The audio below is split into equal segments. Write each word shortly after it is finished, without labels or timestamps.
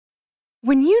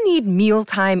When you need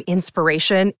mealtime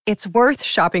inspiration, it's worth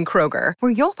shopping Kroger,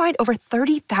 where you'll find over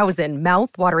 30,000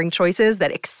 mouth-watering choices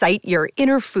that excite your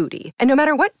inner foodie. And no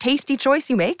matter what tasty choice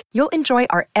you make, you'll enjoy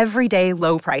our everyday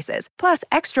low prices, plus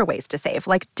extra ways to save,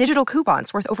 like digital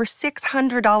coupons worth over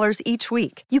 $600 each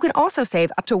week. You can also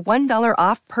save up to $1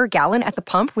 off per gallon at the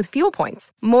pump with fuel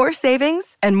points. More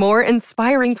savings and more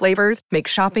inspiring flavors make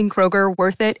shopping Kroger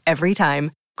worth it every time.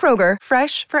 Kroger,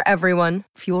 fresh for everyone.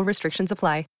 Fuel restrictions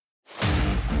apply.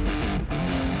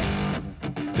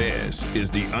 This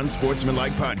is the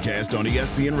Unsportsmanlike Podcast on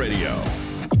ESPN Radio.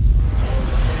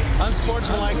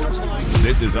 Unsportsmanlike.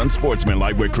 This is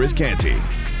Unsportsmanlike with Chris Canty,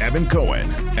 Evan Cohen,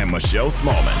 and Michelle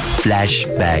Smallman.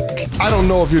 Flashback. I don't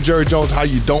know if you're Jerry Jones how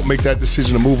you don't make that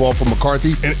decision to move on from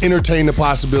McCarthy and entertain the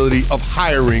possibility of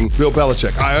hiring Bill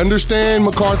Belichick. I understand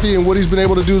McCarthy and what he's been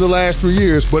able to do the last 3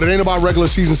 years, but it ain't about regular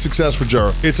season success for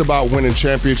Jerry. It's about winning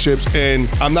championships, and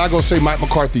I'm not going to say Mike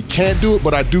McCarthy can't do it,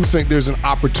 but I do think there's an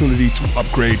opportunity to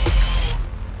upgrade.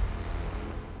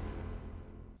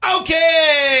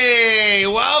 Okay,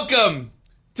 welcome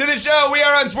to the show. We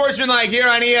are Unsportsmanlike here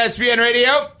on ESPN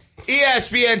Radio,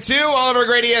 ESPN2, all of our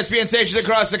great ESPN stations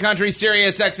across the country,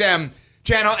 Sirius XM,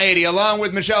 Channel 80, along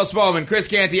with Michelle Spallman, Chris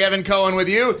Canty, Evan Cohen with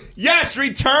you. Yes,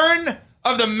 return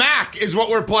of the Mac is what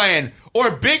we're playing,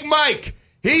 or Big Mike.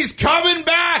 He's coming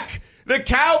back. The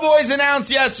Cowboys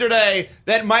announced yesterday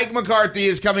that Mike McCarthy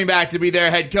is coming back to be their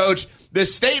head coach. The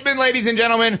statement, ladies and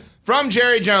gentlemen, from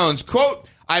Jerry Jones, quote,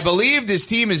 "I believe this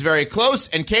team is very close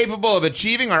and capable of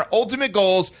achieving our ultimate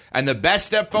goals, and the best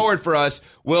step forward for us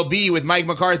will be with Mike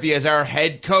McCarthy as our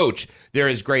head coach. There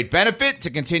is great benefit to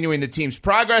continuing the team's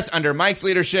progress under Mike's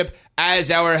leadership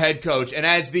as our head coach." And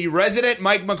as the resident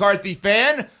Mike McCarthy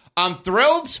fan, I'm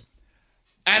thrilled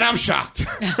and I'm shocked.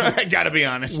 I got to be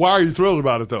honest. Why are you thrilled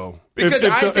about it, though? Because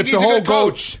I think he's a good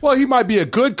coach. Well, he might be a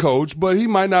good coach, but he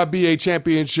might not be a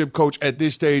championship coach at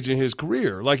this stage in his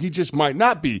career. Like, he just might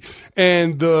not be.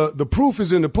 And the proof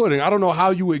is in the pudding. I don't know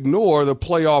how you ignore the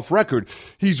playoff record.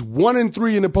 He's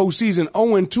 1-3 in the postseason,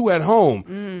 0-2 at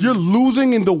home. You're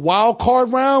losing in the wild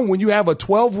card round when you have a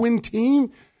 12-win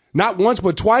team, not once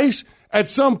but twice. At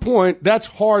some point, that's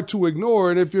hard to ignore.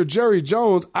 And if you're Jerry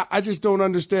Jones, I just don't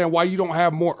understand why you don't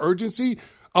have more urgency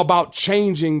about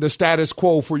changing the status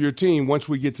quo for your team once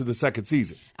we get to the second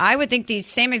season. I would think the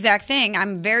same exact thing.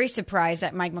 I'm very surprised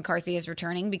that Mike McCarthy is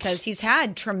returning because he's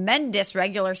had tremendous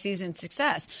regular season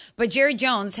success. But Jerry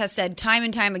Jones has said time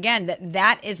and time again that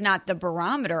that is not the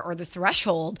barometer or the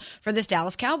threshold for this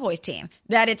Dallas Cowboys team,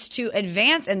 that it's to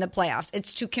advance in the playoffs.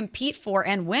 It's to compete for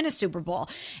and win a Super Bowl.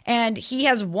 And he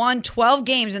has won 12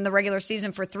 games in the regular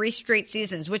season for 3 straight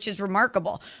seasons, which is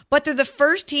remarkable. But they're the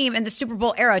first team in the Super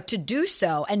Bowl era to do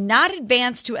so and not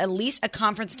advance to at least a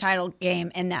conference title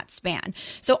game in that span.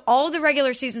 So all the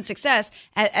regular season success,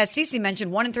 as Cece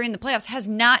mentioned, 1-3 in the playoffs, has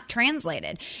not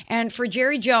translated. And for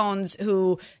Jerry Jones,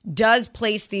 who does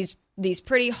place these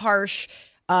pretty harsh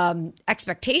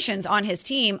expectations on his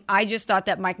team, I just thought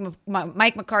that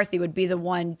Mike McCarthy would be the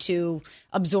one to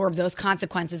absorb those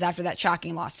consequences after that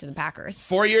shocking loss to the Packers.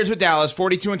 4 years with Dallas,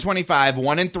 42-25,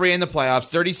 1-3 in the playoffs,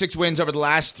 36 wins over the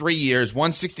last 3 years,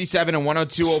 167 and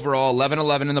 102 overall,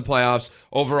 11-11 in the playoffs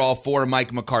overall for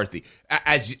Mike McCarthy.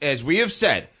 As we have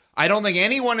said, I don't think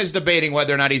anyone is debating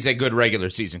whether or not he's a good regular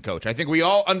season coach. I think we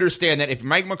all understand that if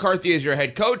Mike McCarthy is your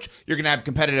head coach, you're going to have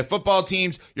competitive football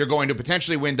teams, you're going to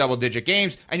potentially win double-digit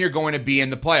games, and you're going to be in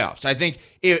the playoffs. I think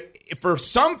if for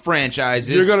some franchises...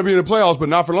 You're going to be in the playoffs, but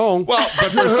not for long. Well,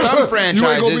 but for some franchises... You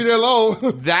ain't going to be there long.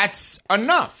 That's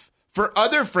enough. For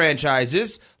other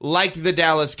franchises, like the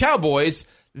Dallas Cowboys,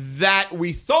 that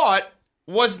we thought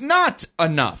was not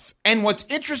enough. And what's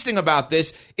interesting about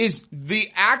this is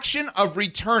the action of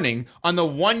returning on the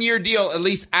 1-year deal, at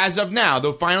least as of now,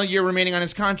 the final year remaining on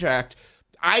his contract,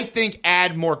 I think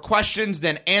add more questions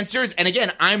than answers. And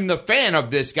again, I'm the fan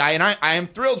of this guy, and I am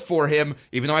thrilled for him,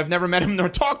 even though I've never met him nor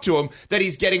talked to him, that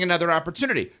he's getting another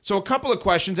opportunity. So a couple of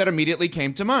questions that immediately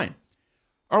came to mind.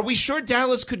 Are we sure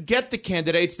Dallas could get the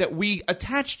candidates that we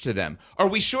attached to them? Are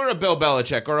we sure a Bill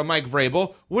Belichick or a Mike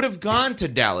Vrabel would have gone to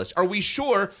Dallas? Are we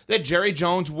sure that Jerry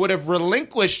Jones would have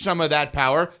relinquished some of that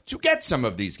power to get some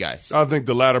of these guys? I think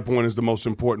the latter point is the most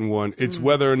important one. It's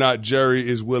whether or not Jerry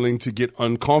is willing to get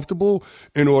uncomfortable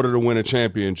in order to win a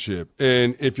championship.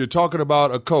 And if you're talking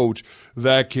about a coach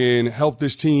that can help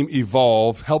this team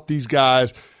evolve, help these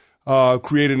guys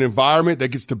create an environment that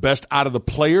gets the best out of the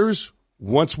players,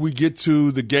 once we get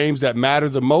to the games that matter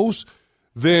the most,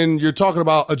 then you're talking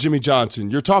about a Jimmy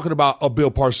Johnson. You're talking about a Bill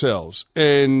Parcells.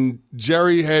 And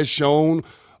Jerry has shown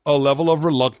a level of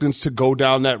reluctance to go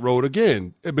down that road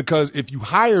again. Because if you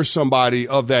hire somebody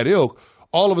of that ilk,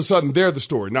 all of a sudden they're the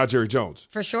story, not Jerry Jones.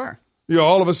 For sure.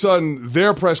 All of a sudden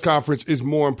their press conference is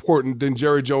more important than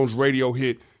Jerry Jones' radio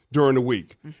hit during the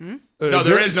week. Mm-hmm. No,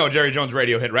 there is no Jerry Jones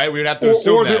radio hit, right? We would have to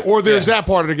assume that. Or there's that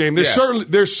part of the game.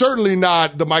 There's certainly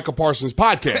not the Michael Parsons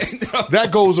podcast. No.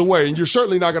 That goes away. And you're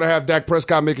certainly not going to have Dak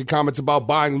Prescott making comments about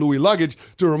buying Louis luggage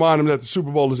to remind him that the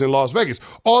Super Bowl is in Las Vegas.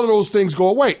 All of those things go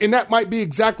away. And that might be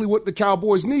exactly what the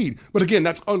Cowboys need. But again,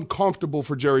 that's uncomfortable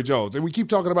for Jerry Jones. And we keep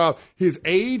talking about his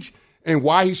age and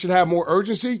why he should have more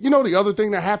urgency. The other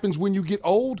thing that happens when you get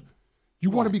old, you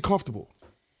want to be comfortable.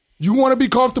 You want to be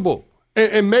comfortable.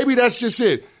 And maybe that's just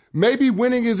it. Maybe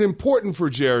winning is important for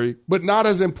Jerry, but not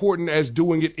as important as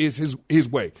doing it is his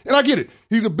way. And I get it.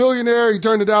 He's a billionaire. He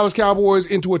turned the Dallas Cowboys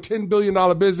into a $10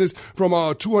 billion business from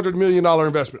a $200 million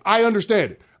investment. I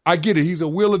understand it. I get it. He's a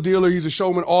wheeler dealer. He's a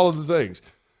showman, all of the things.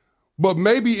 But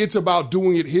maybe it's about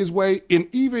doing it his way.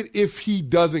 And even if he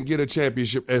doesn't get a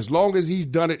championship, as long as he's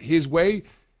done it his way,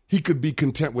 he could be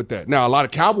content with that. Now, a lot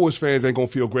of Cowboys fans ain't going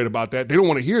to feel great about that. They don't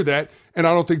want to hear that. And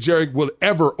I don't think Jerry will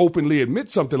ever openly admit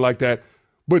something like that.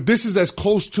 But this is as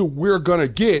close to we're going to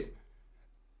get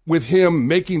with him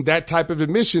making that type of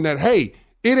admission that, hey,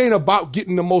 it ain't about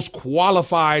getting the most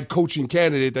qualified coaching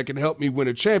candidate that can help me win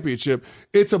a championship.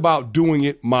 It's about doing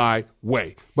it my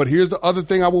way. But here's the other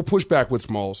thing I will push back with,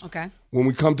 Smalls. Okay. When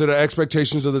we come to the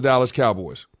expectations of the Dallas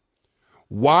Cowboys.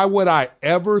 Why would I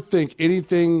ever think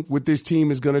anything with this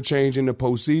team is going to change in the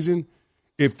postseason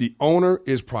if the owner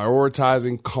is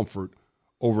prioritizing comfort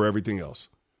over everything else?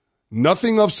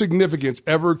 Nothing of significance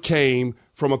ever came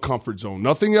from a comfort zone.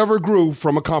 Nothing ever grew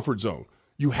from a comfort zone.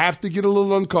 You have to get a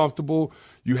little uncomfortable.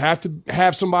 You have to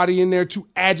have somebody in there to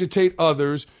agitate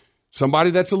others,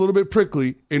 somebody that's a little bit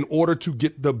prickly in order to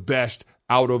get the best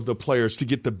out of the players, to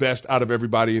get the best out of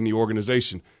everybody in the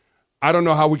organization. I don't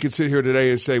know how we could sit here today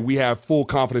and say we have full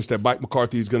confidence that Mike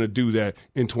McCarthy is going to do that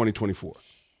in 2024.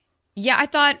 Yeah, I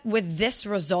thought with this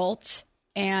result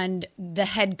and the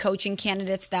head coaching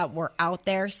candidates that were out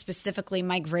there, specifically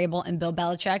Mike Vrabel and Bill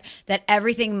Belichick, that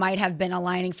everything might have been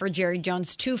aligning for Jerry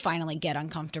Jones to finally get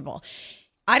uncomfortable.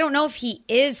 I don't know if he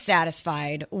is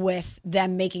satisfied with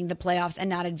them making the playoffs and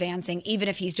not advancing, even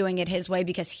if he's doing it his way,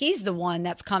 because he's the one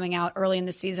that's coming out early in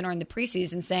the season or in the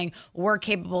preseason saying we're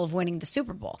capable of winning the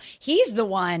Super Bowl. He's the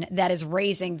one that is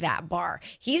raising that bar.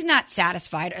 He's not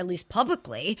satisfied, at least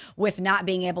publicly, with not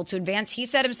being able to advance. He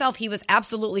said himself he was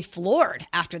absolutely floored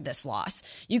after this loss.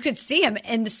 You could see him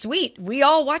in the suite. We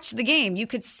all watched the game. You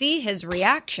could see his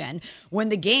reaction when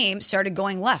the game started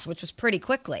going left, which was pretty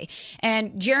quickly.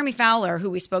 And Jeremy Fowler,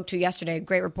 who we spoke to yesterday, a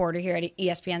great reporter here at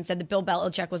ESPN, said that Bill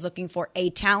Belichick was looking for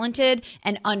a talented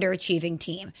and underachieving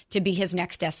team to be his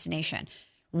next destination.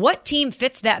 What team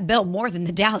fits that bill more than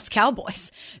the Dallas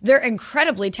Cowboys? They're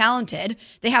incredibly talented.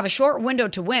 They have a short window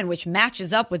to win, which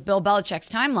matches up with Bill Belichick's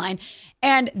timeline.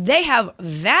 And they have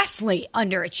vastly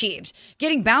underachieved.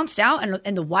 Getting bounced out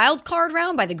in the wild card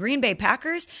round by the Green Bay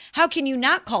Packers, how can you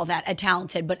not call that a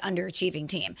talented but underachieving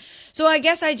team? So I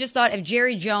guess I just thought if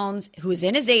Jerry Jones, who's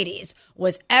in his 80s,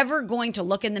 was ever going to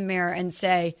look in the mirror and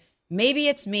say, maybe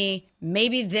it's me,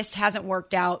 maybe this hasn't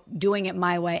worked out doing it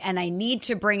my way, and I need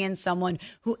to bring in someone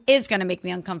who is going to make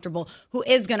me uncomfortable, who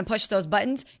is going to push those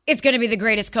buttons, it's going to be the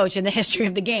greatest coach in the history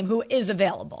of the game who is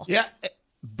available. Yeah.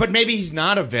 But maybe he's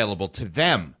not available to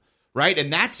them, right?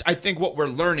 And that's, I think, what we're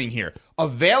learning here.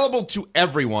 Available to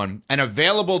everyone and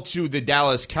available to the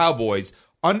Dallas Cowboys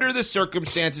under the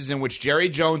circumstances in which Jerry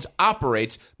Jones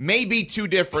operates may be two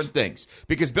different things.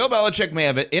 Because Bill Belichick may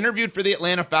have interviewed for the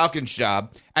Atlanta Falcons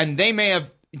job, and they may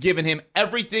have given him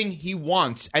everything he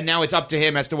wants, and now it's up to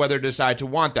him as to whether to decide to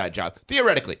want that job.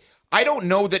 Theoretically. I don't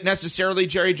know that necessarily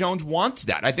Jerry Jones wants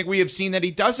that. I think we have seen that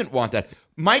he doesn't want that.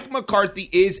 Mike McCarthy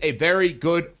is a very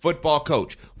good football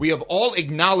coach. We have all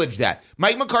acknowledged that.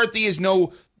 Mike McCarthy is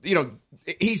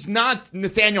he's not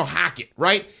Nathaniel Hackett,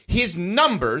 right? His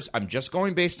numbers, I'm just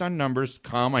going based on numbers.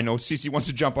 I know Cece wants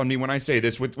to jump on me when I say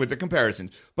this with the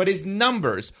comparisons, but his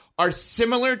numbers are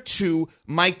similar to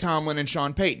Mike Tomlin and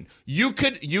Sean Payton. You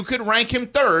could rank him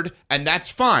third, and that's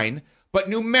fine. But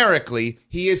numerically,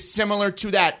 he is similar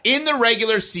to that in the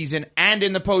regular season and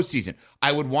in the postseason.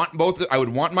 I would want both. I would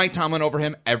want Mike Tomlin over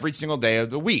him every single day of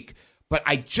the week. But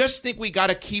I just think we got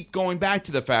to keep going back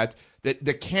to the fact that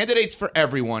the candidates for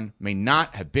everyone may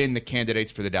not have been the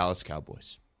candidates for the Dallas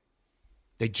Cowboys.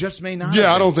 They just may not.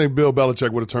 Yeah, I don't think Bill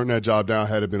Belichick would have turned that job down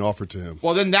had it been offered to him.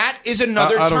 Well, then that is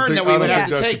another turn that we would have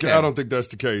to take. I don't think that's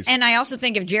the case. And I also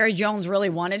think if Jerry Jones really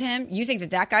wanted him, you think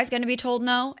that guy's going to be told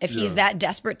no? If he's that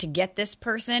desperate to get this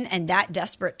person and that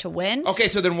desperate to win? Okay,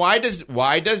 so then why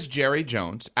does Jerry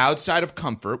Jones, outside of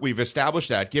comfort, we've established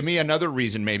that, give me another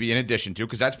reason maybe in addition to,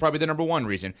 because that's probably the number one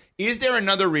reason. Is there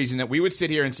another reason that we would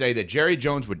sit here and say that Jerry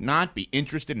Jones would not be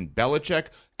interested in Belichick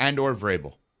and or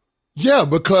Vrabel? Yeah,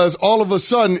 because all of a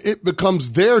sudden it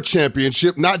becomes their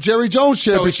championship, not Jerry Jones'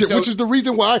 championship, which is the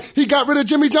reason why he got rid of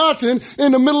Jimmy Johnson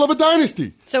in the middle of a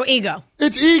dynasty. So ego.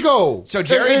 It's ego. So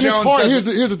Jerry Jones. It's hard. Here's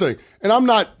the thing, and I'm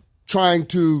not trying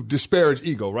to disparage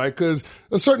ego, right? Because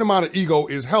a certain amount of ego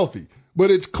is healthy. But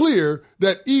it's clear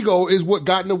that ego is what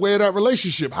got in the way of that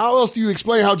relationship. How else do you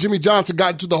explain how Jimmy Johnson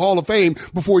got into the Hall of Fame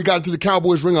before he got into the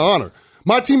Cowboys Ring of Honor?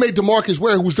 My teammate DeMarcus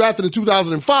Ware, who was drafted in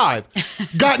 2005,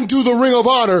 got into the Ring of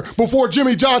Honor before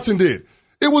Jimmy Johnson did.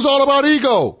 It was all about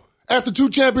ego. After 2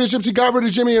 championships, he got rid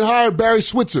of Jimmy and hired Barry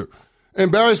Switzer.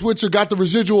 And Barry Switzer got the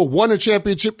residual, won a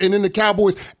championship, and then the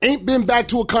Cowboys ain't been back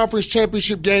to a conference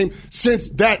championship game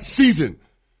since that season.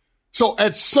 So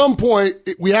at some point,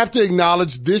 we have to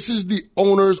acknowledge this is the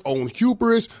owner's own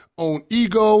hubris, own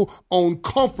ego, own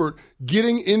comfort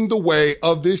getting in the way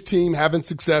of this team having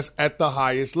success at the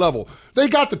highest level. They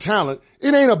got the talent.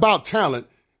 It ain't about talent.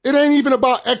 It ain't even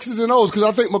about X's and O's, because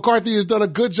I think McCarthy has done a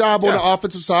good job on the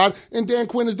offensive side and Dan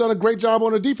Quinn has done a great job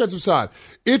on the defensive side.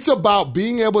 It's about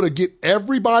being able to get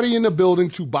everybody in the building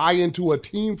to buy into a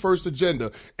team-first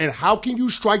agenda. And how can you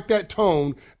strike that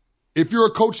tone if you're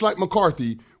a coach like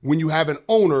McCarthy when you have an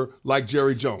owner like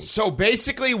Jerry Jones? So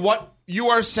basically what you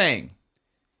are saying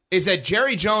is that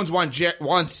Jerry Jones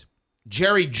wants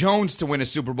Jerry Jones to win a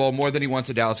Super Bowl more than he wants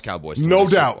the Dallas Cowboys to win a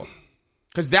Super Bowl.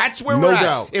 Because that's where we're at.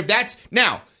 No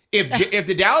doubt. If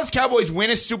the Dallas Cowboys win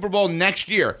a Super Bowl next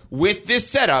year with this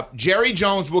setup, Jerry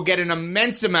Jones will get an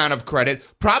immense amount of credit,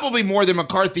 probably more than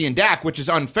McCarthy and Dak, which is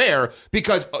unfair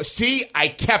because, see, I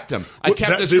kept him. I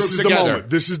kept this group together.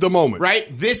 This is the moment. Right?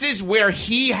 This is where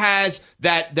he has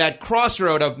that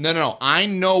crossroad of, no, I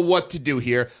know what to do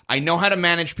here. I know how to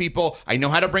manage people. I know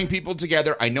how to bring people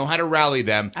together. I know how to rally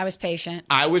them. I was patient.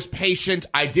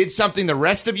 I did something the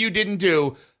rest of you didn't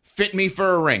do. Fit me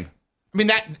for a ring. I mean,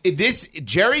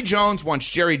 Jerry Jones wants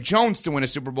Jerry Jones to win a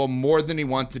Super Bowl more than he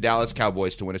wants the Dallas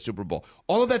Cowboys to win a Super Bowl.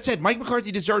 All of that said, Mike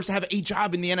McCarthy deserves to have a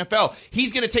job in the NFL.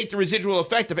 He's going to take the residual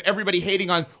effect of everybody hating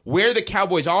on where the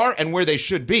Cowboys are and where they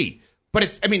should be.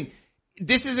 But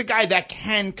this is a guy that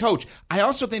can coach. I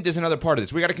also think there's another part of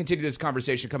this. We got to continue this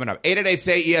conversation coming up.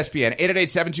 888-SAY-ESPN,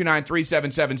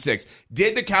 888-729-3776.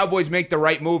 Did the Cowboys make the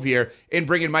right move here in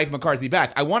bringing Mike McCarthy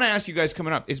back? I want to ask you guys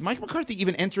coming up, is Mike McCarthy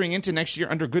even entering into next year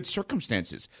under good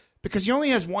circumstances? Because he only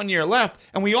has 1 year left,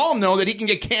 and we all know that he can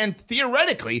get canned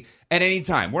theoretically at any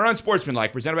time. We're on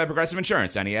Sportsmanlike, presented by Progressive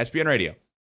Insurance on ESPN Radio.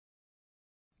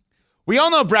 We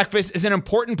all know breakfast is an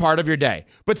important part of your day,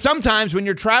 but sometimes when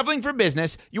you're traveling for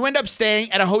business, you end up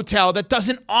staying at a hotel that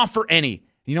doesn't offer any.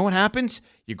 You know what happens?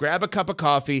 You grab a cup of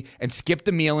coffee and skip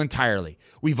the meal entirely.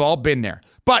 We've all been there.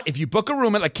 But if you book a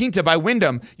room at La Quinta by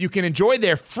Wyndham, you can enjoy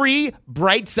their free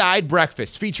Bright Side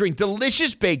breakfast featuring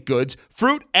delicious baked goods,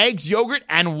 fruit, eggs, yogurt,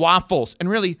 and waffles. And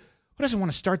really, who doesn't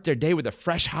want to start their day with a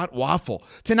fresh, hot waffle?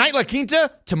 Tonight, La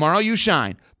Quinta, tomorrow you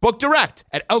shine. Book direct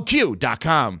at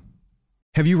lq.com.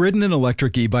 Have you ridden an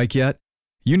electric e-bike yet?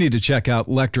 You need to check out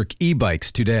Electric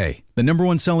E-Bikes today, the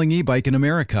 #1 selling e-bike in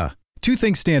America. 2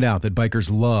 things stand out that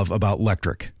bikers love about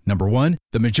Electric. Number 1,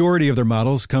 the majority of their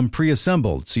models come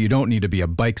pre-assembled, so you don't need to be a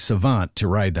bike savant to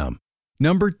ride them.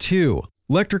 Number 2,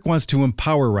 Electric wants to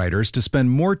empower riders to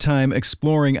spend more time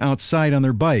exploring outside on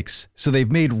their bikes, so they've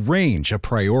made range a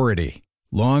priority.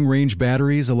 Long-range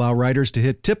batteries allow riders to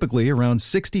hit typically around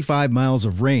 65 miles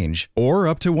of range or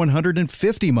up to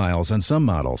 150 miles on some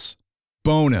models.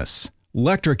 Bonus,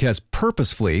 Electric has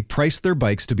purposefully priced their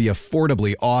bikes to be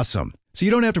affordably awesome, so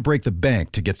you don't have to break the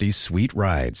bank to get these sweet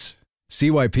rides.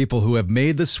 See why people who have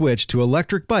made the switch to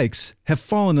electric bikes have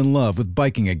fallen in love with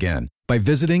biking again by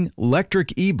visiting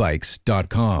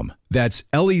lectricebikes.com. That's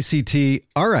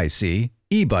LECTRIC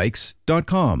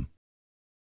ebikes.com.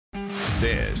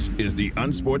 This is the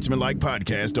Unsportsmanlike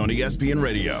podcast on ESPN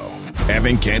Radio.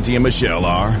 Evan, Canty, and Michelle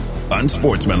are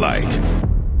Unsportsmanlike.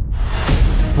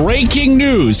 Breaking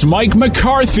news, Mike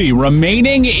McCarthy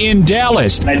remaining in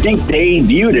Dallas. I think they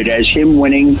viewed it as him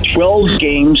winning 12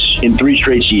 games in 3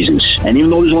 straight seasons. And even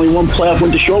though there's only one playoff win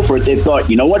to show for it, they thought,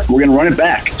 you know what, we're going to run it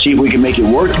back, see if we can make it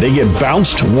work. They get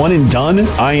bounced, one and done.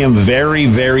 I am very,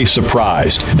 very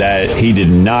surprised that he did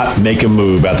not make a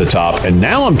move at the top. And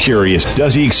now I'm curious,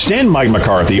 does he extend Mike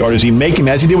McCarthy, or does he make him,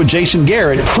 as he did with Jason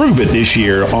Garrett, prove it this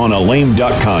year on a lame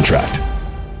duck contract?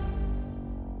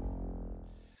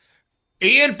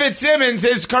 Ian Fitzsimmons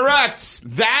is correct.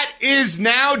 That is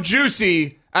now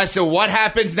juicy as to what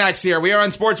happens next here. We are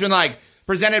on Sportsmanlike,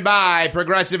 presented by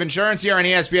Progressive Insurance here on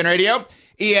ESPN Radio.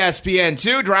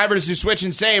 ESPN2, drivers who switch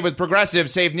and save with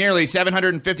Progressive save nearly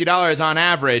 $750 on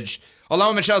average. Along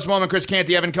with Michelle Smallman, Chris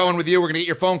Canty, Evan Cohen with you. We're going to get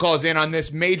your phone calls in on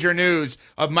this major news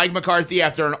of Mike McCarthy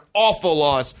after an awful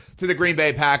loss to the Green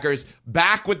Bay Packers.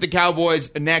 Back with the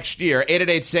Cowboys next year.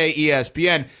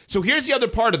 888-SAY-ESPN. So here's the other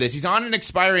part of this. He's on an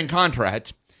expiring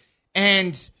contract,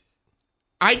 and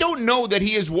I don't know that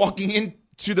he is walking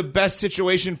into the best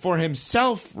situation for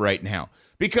himself right now,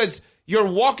 because you're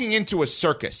walking into a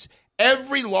circus.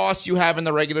 Every loss you have in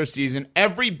the regular season,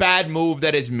 every bad move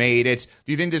that is made, it's,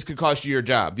 do you think this could cost you your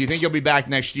job? Do you think you'll be back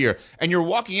next year? And you're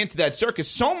walking into that circus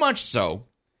so much so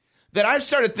that I've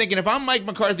started thinking, if I'm Mike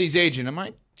McCarthy's agent, am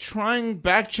I trying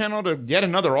back channel to get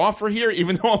another offer here,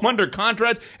 even though I'm under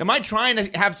contract? Am I trying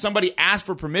to have somebody ask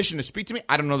for permission to speak to me?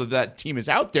 I don't know that that team is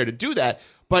out there to do that,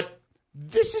 but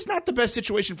this is not the best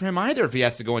situation for him either if he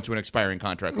has to go into an expiring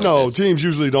contract like No, this. teams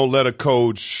usually don't let a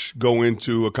coach go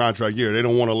into a contract year. They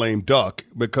don't want a lame duck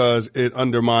because it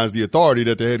undermines the authority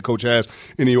that the head coach has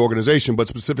in the organization, but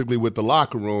specifically with the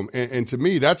locker room. And to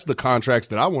me, that's the contracts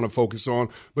that I want to focus on,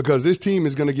 because this team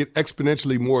is going to get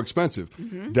exponentially more expensive.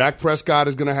 Mm-hmm. Dak Prescott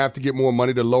is going to have to get more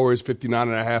money to lower his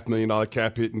 $59.5 million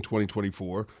cap hit in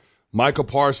 2024. Micah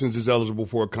Parsons is eligible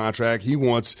for a contract. He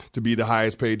wants to be the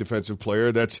highest paid defensive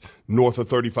player. That's north of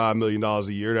 $35 million a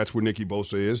year. That's where Nicky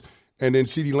Bosa is. And then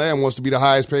CeeDee Lamb wants to be the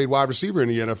highest paid wide receiver in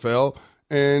the NFL,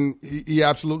 and he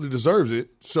absolutely deserves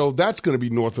it. So that's going to be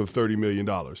north of $30 million.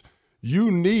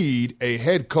 You need a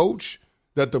head coach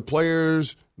that the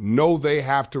players know they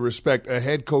have to respect, a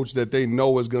head coach that they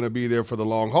know is going to be there for the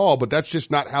long haul, but that's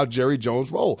just not how Jerry Jones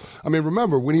rolls. I mean,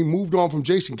 remember, when he moved on from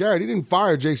Jason Garrett, he didn't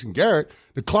fire Jason Garrett.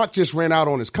 The clock just ran out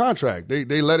on his contract.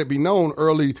 They let it be known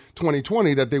early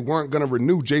 2020 that they weren't going to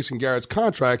renew Jason Garrett's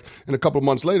contract, and a couple of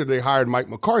months later they hired Mike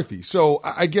McCarthy. So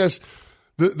I guess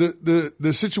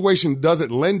the situation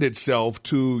doesn't lend itself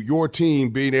to your team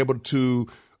being able to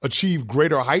achieve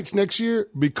greater heights next year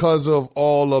because of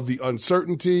all of the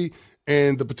uncertainty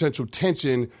and the potential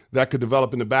tension that could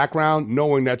develop in the background,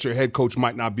 knowing that your head coach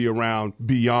might not be around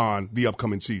beyond the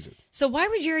upcoming season. So why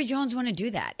would Jerry Jones want to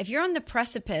do that? If you're on the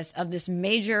precipice of this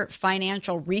major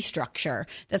financial restructure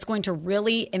that's going to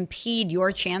really impede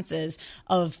your chances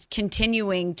of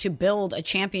continuing to build a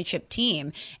championship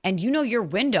team, and you know your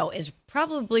window is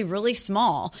probably really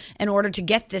small in order to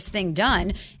get this thing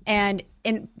done, and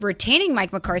in retaining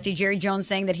Mike McCarthy, Jerry Jones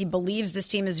saying that he believes this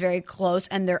team is very close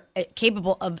and they're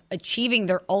capable of achieving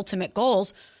their ultimate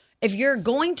goals. If you're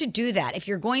going to do that, if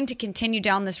you're going to continue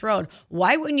down this road,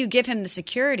 why wouldn't you give him the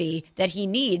security that he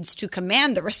needs to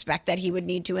command the respect that he would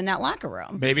need to in that locker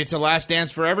room? Maybe it's a last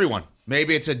dance for everyone.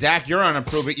 Maybe it's a Dak, you're on a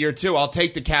prove-it year two. I'll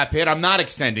take the cap hit. I'm not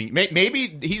extending. Maybe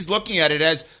he's looking at it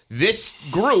as this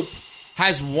group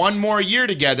has one more year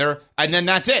together, and then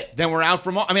that's it. Then we're out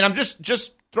from all. I mean, I'm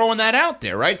just throwing that out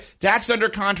there, right? Dak's under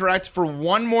contract for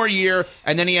one more year,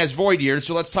 and then he has void years.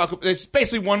 So let's talk. It's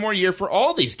basically one more year for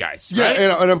all these guys. Right?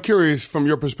 Yeah, and I'm curious from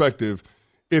your perspective,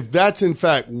 if that's in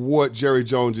fact what Jerry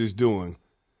Jones is doing,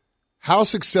 how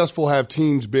successful have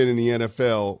teams been in the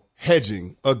NFL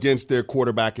hedging against their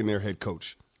quarterback and their head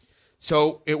coach?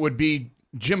 So it would be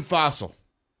Jim Fossil.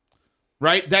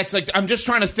 Right? That's like, I'm just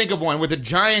trying to think of one with the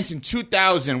Giants in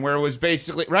 2000 where it was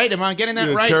basically, right? Am I getting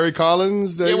that right? Terry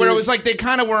Collins? Yeah, where it was like they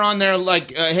kind of were on there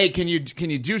like, hey, can you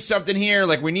do something here?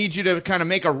 Like, we need you to kind of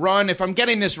make a run. If I'm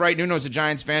getting this right, Nuno's a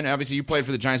Giants fan. Obviously, you played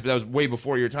for the Giants, but that was way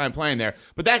before your time playing there.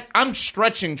 But that I'm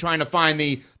stretching trying to find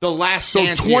the last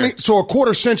dance here. So a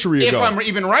quarter century ago. If I'm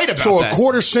even right about that. So a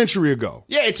quarter century ago.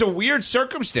 Yeah, it's a weird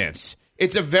circumstance.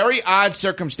 It's a very odd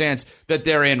circumstance that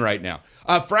they're in right now.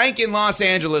 Frank in Los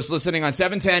Angeles listening on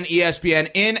 710 ESPN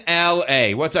in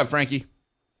L.A. What's up, Frankie?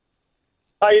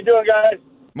 How you doing, guys?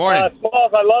 Morning.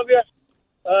 Smalls, I love you.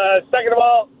 Second of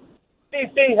all,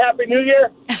 CC, Happy New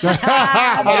Year.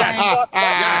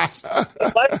 Yes.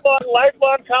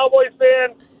 Lifelong Cowboys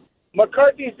fan.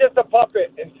 McCarthy's just a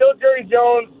puppet. Until Jerry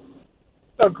Jones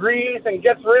agrees and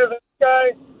gets rid of this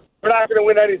guy, we're not going to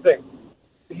win anything.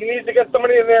 He needs to get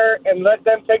somebody in there and let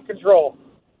them take control,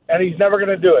 and he's never going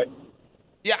to do it.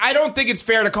 Yeah, I don't think it's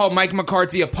fair to call Mike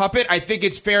McCarthy a puppet. I think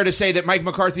it's fair to say that Mike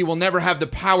McCarthy will never have the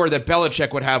power that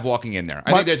Belichick would have walking in there.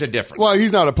 I think there's a difference. Well,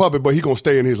 he's not a puppet, but he's going to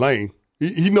stay in his lane.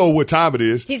 He knows what time it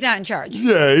is. He's not in charge.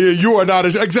 Yeah, you are not.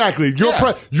 Exactly.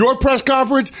 Your press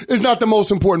conference is not the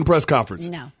most important press conference.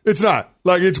 No. It's not.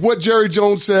 Like, it's what Jerry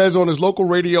Jones says on his local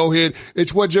radio hit.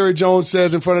 It's what Jerry Jones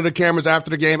says in front of the cameras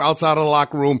after the game, outside of the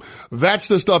locker room. That's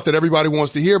the stuff that everybody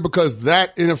wants to hear because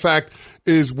that, in effect,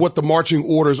 is what the marching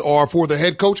orders are for the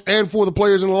head coach and for the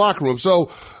players in the locker room. So,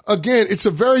 again, it's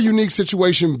a very unique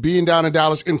situation being down in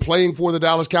Dallas and playing for the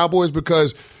Dallas Cowboys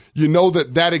because you know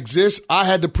that exists. I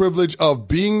had the privilege of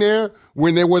being there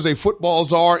when there was a football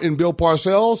czar in Bill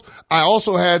Parcells. I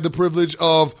also had the privilege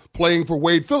of playing for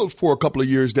Wade Phillips for a couple of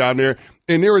years down there.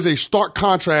 And there is a stark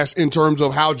contrast in terms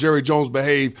of how Jerry Jones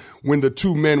behaved when the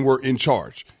two men were in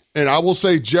charge. And I will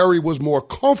say Jerry was more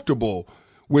comfortable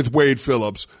with Wade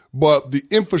Phillips, but the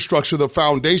infrastructure, the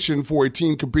foundation for a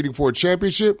team competing for a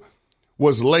championship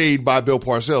was laid by Bill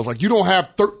Parcells. Like, you don't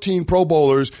have 13 Pro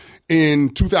Bowlers in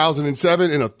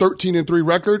 2007 and a 13-3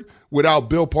 record without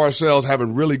Bill Parcells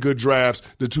having really good drafts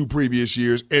the two previous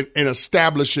years and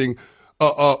establishing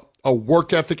a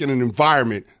work ethic and an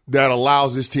environment that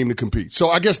allows this team to compete. So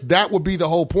I guess that would be the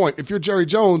whole point. If you're Jerry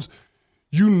Jones,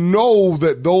 you know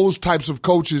that those types of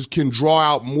coaches can draw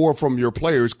out more from your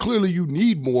players. Clearly, you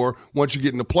need more once you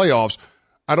get in the playoffs.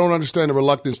 I don't understand the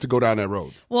reluctance to go down that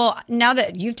road. Well, now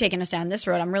that you've taken us down this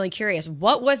road, I'm really curious.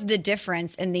 What was the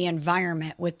difference in the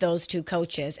environment with those two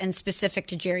coaches and specific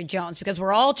to Jerry Jones? Because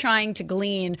we're all trying to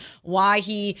glean why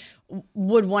he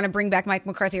would want to bring back Mike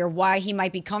McCarthy or why he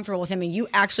might be comfortable with him. And you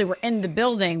actually were in the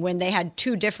building when they had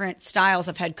two different styles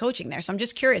of head coaching there. So I'm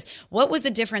just curious, what was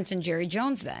the difference in Jerry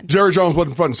Jones then? Jerry Jones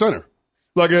wasn't front and center.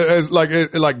 Like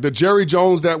the Jerry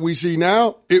Jones that we see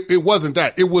now, it wasn't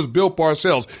that. It was Bill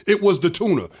Parcells. It was the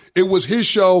tuna. It was his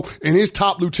show and his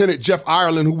top lieutenant, Jeff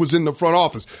Ireland, who was in the front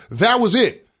office. That was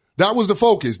it. That was the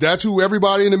focus. That's who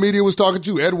everybody in the media was talking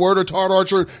to, Ed Werder, Todd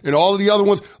Archer, and all of the other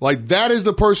ones. Like, that is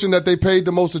the person that they paid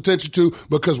the most attention to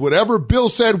because whatever Bill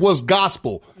said was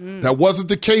gospel. That wasn't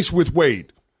the case with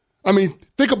Wade. I mean,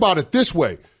 think about it this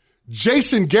way.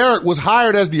 Jason Garrett was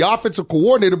hired as the offensive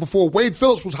coordinator before Wade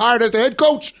Phillips was hired as the head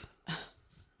coach.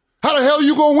 How the hell are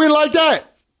you going to win like that?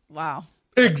 Wow.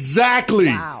 Exactly.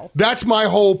 Wow. That's my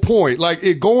whole point. Like,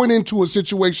 going into a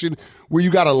situation where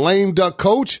you got a lame duck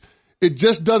coach, it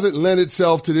just doesn't lend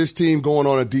itself to this team going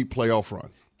on a deep playoff run.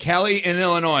 Kelly in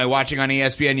Illinois watching on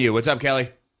ESPNU. What's up, Kelly?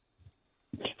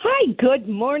 Hi, good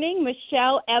morning,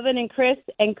 Michelle, Evan, and Chris.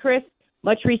 And Chris,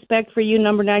 much respect for you,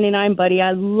 number 99, buddy.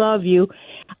 I love you.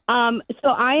 So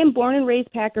I am born and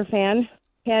raised Packer fan.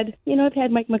 I've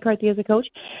had Mike McCarthy as a coach.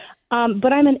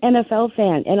 But I'm an NFL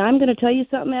fan. And I'm going to tell you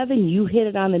something, Evan. You hit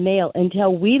it on the nail.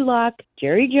 Until we lock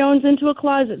Jerry Jones into a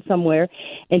closet somewhere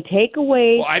and take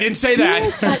away. Well, I didn't say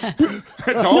that.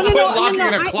 Don't put locking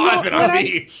in a closet on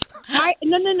me.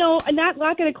 No, not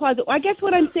locking a closet. I guess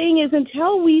what I'm saying is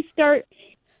until we start.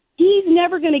 He's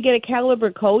never going to get a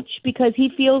caliber coach because he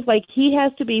feels like he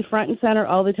has to be front and center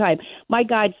all the time. My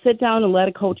God, sit down and let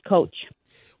a coach coach.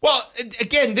 Well,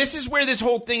 again, this is where this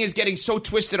whole thing is getting so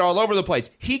twisted all over the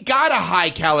place. He got a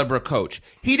high-caliber coach.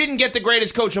 He didn't get the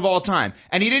greatest coach of all time,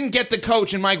 and he didn't get the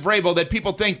coach in Mike Vrabel that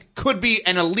people think could be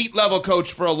an elite-level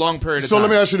coach for a long period of time. So let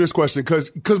me ask you this question,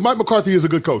 because Mike McCarthy is a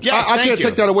good coach. Yes, I can't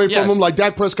take that away from him. Like,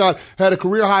 Dak Prescott had a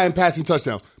career high in passing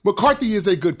touchdowns. McCarthy is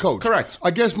a good coach. Correct. I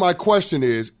guess my question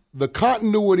is, the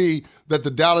continuity that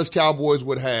the Dallas Cowboys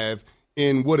would have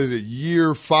in,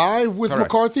 year 5 with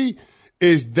Correct. McCarthy,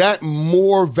 is that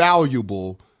more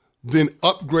valuable than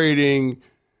upgrading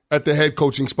at the head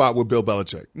coaching spot with Bill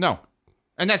Belichick? No.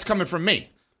 And that's coming from me,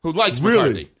 who likes Really?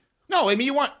 McCarthy. No, I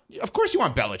mean, of course you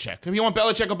want Belichick. I mean, you want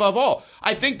Belichick above all.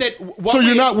 I think that... So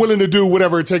you're not willing to do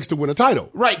whatever it takes to win a title?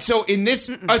 Right, so in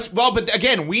this... but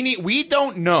again, we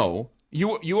don't know.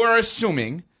 You are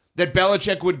assuming that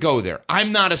Belichick would go there.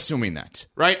 I'm not assuming that,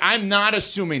 right? I'm not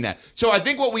assuming that. So I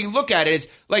think what we look at is,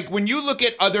 like, when you look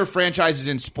at other franchises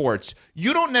in sports,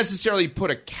 you don't necessarily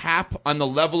put a cap on the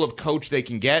level of coach they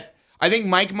can get. I think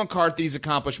Mike McCarthy's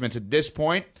accomplishments at this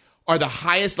point are the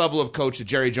highest level of coach that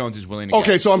Jerry Jones is willing to get.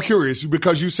 Okay, so I'm curious,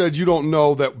 because you said you don't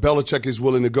know that Belichick is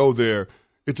willing to go there.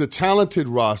 It's a talented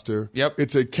roster. Yep.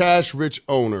 It's a cash-rich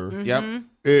owner. Mm-hmm. Yep.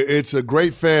 It's a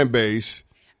great fan base.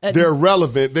 They're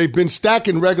relevant. They've been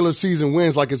stacking regular season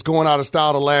wins like it's going out of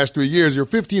style the last 3 years. You're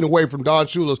 15 away from Don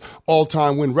Shula's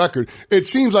all-time win record. It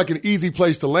seems like an easy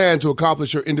place to land to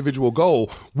accomplish your individual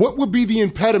goal. What would be the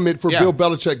impediment for Bill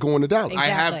Belichick going to Dallas?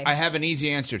 Exactly. I have an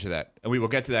easy answer to that, and we will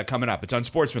get to that coming up. It's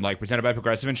Unsportsmanlike, presented by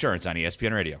Progressive Insurance on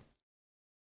ESPN Radio.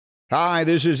 Hi,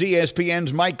 this is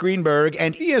ESPN's Mike Greenberg,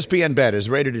 and ESPN Bet is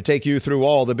ready to take you through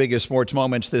all the biggest sports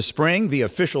moments this spring. The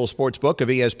official sports book of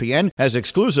ESPN has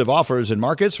exclusive offers and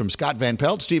markets from Scott Van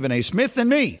Pelt, Stephen A. Smith, and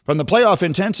me. From the playoff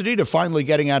intensity to finally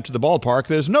getting out to the ballpark,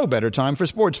 there's no better time for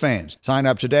sports fans. Sign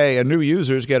up today, and new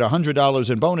users get $100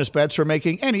 in bonus bets for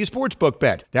making any sportsbook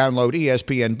bet. Download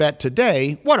ESPN Bet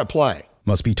today. What a play.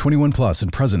 Must be 21 plus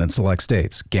and present in select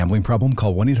states. Gambling problem?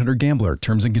 Call 1-800-GAMBLER.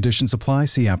 Terms and conditions apply.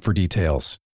 See app for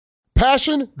details.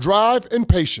 Passion, drive, and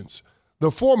patience.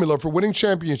 The formula for winning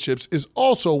championships is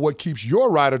also what keeps your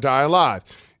ride or die alive.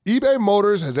 eBay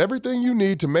Motors has everything you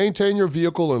need to maintain your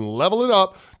vehicle and level it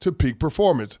up to peak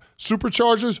performance.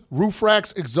 Superchargers, roof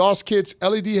racks, exhaust kits,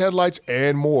 LED headlights,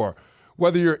 and more.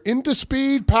 Whether you're into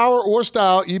speed, power, or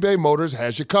style, eBay Motors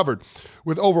has you covered.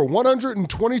 With over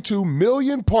 122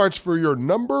 million parts for your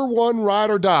number one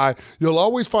ride or die, you'll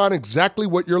always find exactly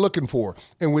what you're looking for.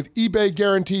 And with eBay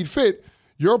Guaranteed Fit,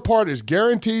 your part is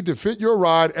guaranteed to fit your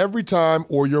ride every time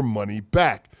or your money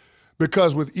back.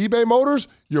 Because with eBay Motors,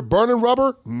 you're burning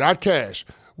rubber, not cash.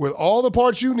 With all the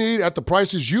parts you need at the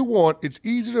prices you want, it's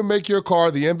easy to make your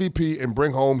car the MVP and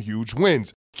bring home huge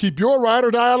wins. Keep your ride or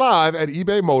die alive at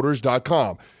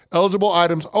ebaymotors.com. Eligible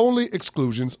items only.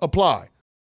 Exclusions apply.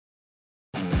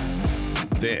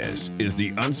 This is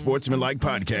the Unsportsmanlike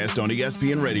Podcast on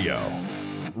ESPN Radio.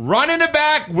 Running it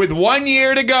back with 1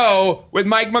 year to go with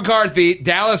Mike McCarthy,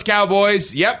 Dallas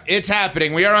Cowboys. Yep, it's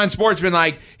happening. We are on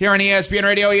Sportsmanlike here on ESPN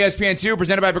Radio, ESPN2,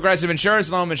 presented by Progressive Insurance.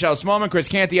 Along with Michelle Smallman, Chris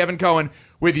Canty, Evan Cohen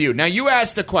with you. Now, you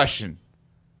asked a question.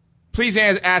 Please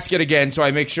ask it again so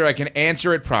I make sure I can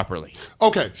answer it properly.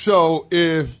 Okay, so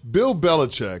if Bill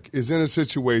Belichick is in a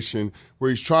situation where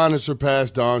he's trying to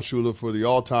surpass Don Shula for the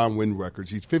all-time win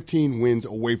records, he's 15 wins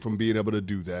away from being able to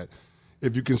do that.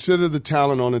 If you consider the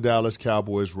talent on the Dallas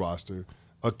Cowboys roster,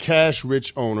 a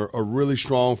cash-rich owner, a really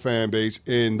strong fan base,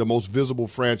 and the most visible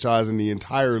franchise in the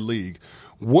entire league,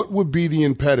 what would be the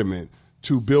impediment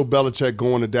to Bill Belichick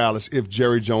going to Dallas if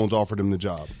Jerry Jones offered him the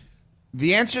job?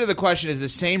 The answer to the question is the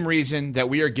same reason that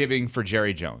we are giving for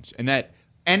Jerry Jones. And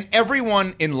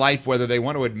everyone in life, whether they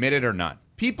want to admit it or not,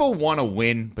 people want to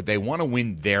win, but they want to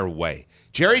win their way.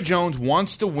 Jerry Jones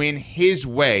wants to win his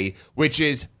way, which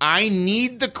is, I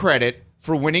need the credit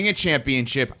for winning a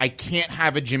championship. I can't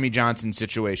have a Jimmy Johnson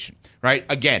situation, right?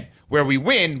 Again, where we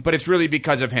win, but it's really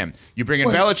because of him. You bring in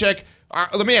Belichick.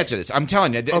 Let me answer this. I'm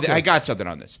telling you, okay. I got something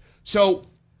on this. So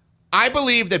I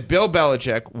believe that Bill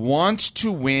Belichick wants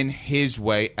to win his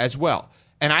way as well.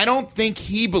 And I don't think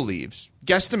he believes,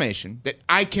 guesstimation, that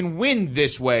I can win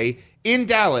this way in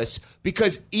Dallas,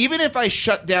 because even if I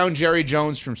shut down Jerry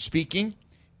Jones from speaking,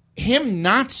 him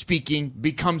not speaking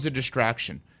becomes a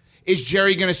distraction. Is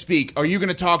Jerry going to speak? Are you going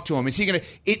to talk to him? Is he going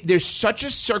to? There's such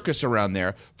a circus around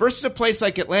there versus a place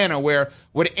like Atlanta where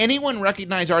would anyone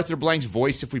recognize Arthur Blank's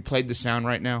voice if we played the sound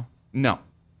right now? No.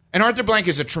 And Arthur Blank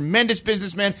is a tremendous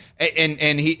businessman, and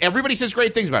everybody says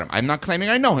great things about him. I'm not claiming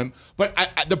I know him, but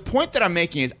the point that I'm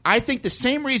making is I think the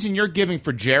same reason you're giving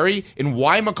for Jerry and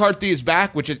why McCarthy is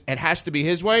back, which it has to be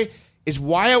his way, is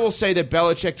why I will say that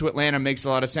Belichick to Atlanta makes a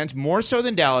lot of sense, more so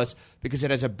than Dallas, because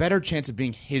it has a better chance of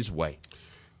being his way.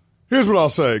 Here's what I'll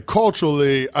say.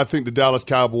 Culturally, I think the Dallas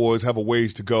Cowboys have a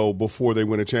ways to go before they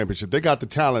win a championship. They got the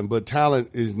talent, but talent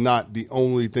is not the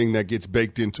only thing that gets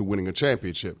baked into winning a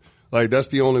championship. Like, that's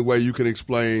the only way you can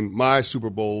explain my Super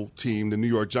Bowl team, the New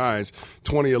York Giants.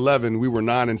 2011, we were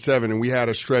 9-7, and we had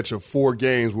a stretch of 4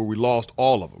 games where we lost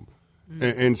all of them.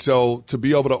 And so to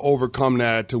be able to overcome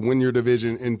that, to win your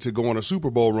division, and to go on a Super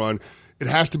Bowl run, it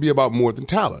has to be about more than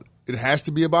talent. It has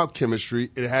to be about chemistry.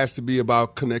 It has to be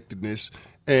about connectedness.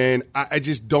 And I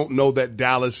just don't know that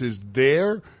Dallas is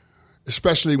there,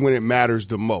 especially when it matters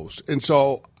the most. And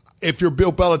so if you're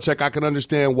Bill Belichick, I can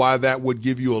understand why that would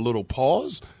give you a little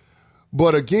pause.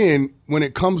 But again, when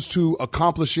it comes to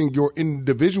accomplishing your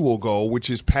individual goal, which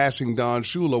is passing Don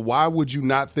Shula, why would you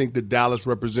not think that Dallas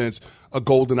represents a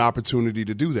golden opportunity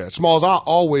to do that? Smalls, I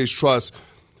always trust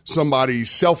somebody's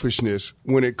selfishness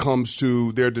when it comes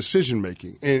to their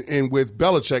decision-making. And with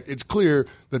Belichick, it's clear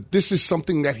that this is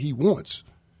something that he wants.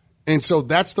 And so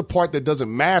that's the part that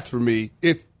doesn't math for me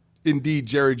if indeed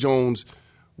Jerry Jones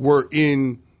were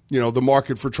in the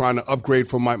market for trying to upgrade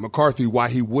from Mike McCarthy, why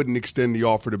he wouldn't extend the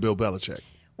offer to Bill Belichick.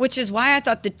 Which is why I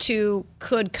thought the two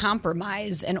could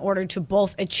compromise in order to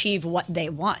both achieve what they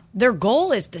want. Their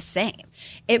goal is the same.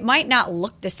 It might not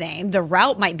look the same. The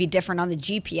route might be different on the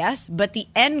GPS, but the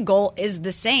end goal is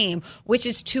the same, which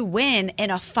is to win in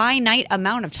a finite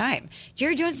amount of time.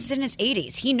 Jerry Jones is in his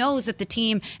 80s. He knows that the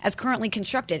team, as currently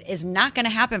constructed, is not going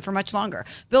to happen for much longer.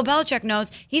 Bill Belichick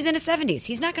knows he's in his 70s.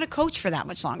 He's not going to coach for that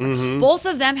much longer. Both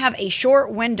of them have a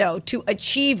short window to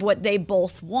achieve what they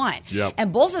both want. Yep.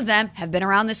 And both of them have been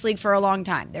around this league for a long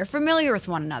time. They're familiar with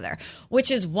one another, which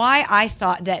is why I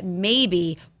thought that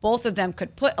maybe both of them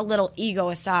could put a little ego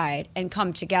aside and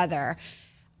come together.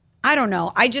 I don't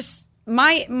know. I just,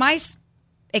 my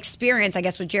experience, I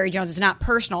guess, with Jerry Jones is not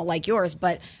personal like yours,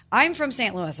 but I'm from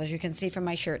St. Louis, as you can see from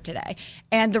my shirt today.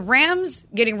 And the Rams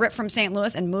getting ripped from St.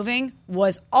 Louis and moving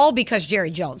was all because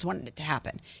Jerry Jones wanted it to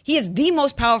happen. He is the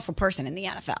most powerful person in the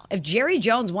NFL. If Jerry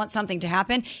Jones wants something to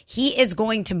happen, he is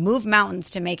going to move mountains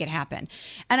to make it happen.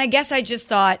 And I guess I just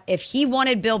thought if he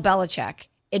wanted Bill Belichick,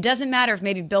 it doesn't matter if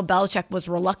maybe Bill Belichick was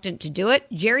reluctant to do it.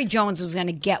 Jerry Jones was going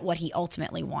to get what he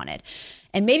ultimately wanted.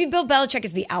 And maybe Bill Belichick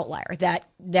is the outlier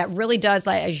that really does,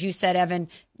 like as you said, Evan,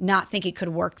 not think it could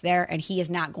work there, and he is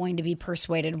not going to be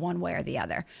persuaded one way or the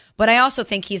other. But I also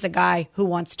think he's a guy who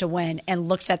wants to win and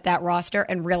looks at that roster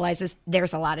and realizes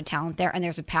there's a lot of talent there and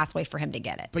there's a pathway for him to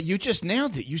get it. But you just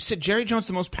nailed it. You said Jerry Jones is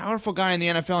the most powerful guy in the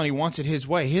NFL, and he wants it his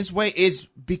way. His way is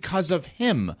because of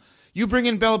him. You bring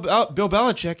in Bill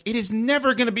Belichick, it is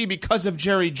never going to be because of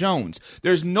Jerry Jones.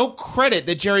 There's no credit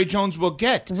that Jerry Jones will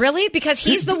get. Really? Because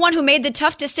he's the one who made the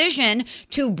tough decision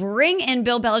to bring in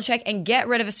Bill Belichick and get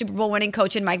rid of a Super Bowl winning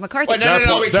coach in Mike McCarthy. Well,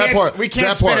 no. We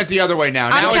can't spin it the other way now.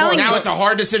 Now it's a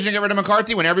hard decision to get rid of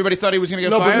McCarthy when everybody thought he was going to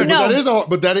get fired.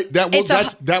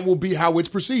 That will be how it's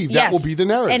perceived. Yes. That will be the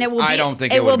narrative. And it will be, I don't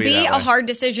think it will be a hard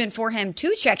decision for him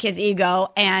to check his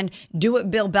ego and do it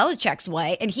Bill Belichick's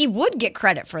way, and he would get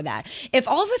credit for that. If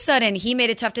all of a sudden he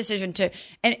made a tough decision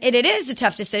and it is a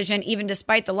tough decision even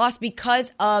despite the loss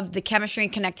because of the chemistry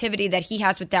and connectivity that he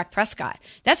has with Dak Prescott.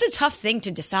 That's a tough thing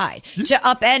to decide, to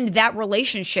upend that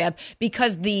relationship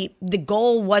because the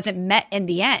goal wasn't met in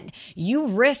the end. You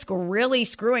risk really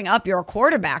screwing up your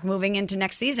quarterback moving into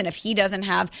next season if he doesn't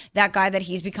have that guy that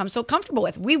he's become so comfortable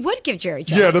with. We would give Jerry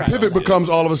Jones the credit. pivot becomes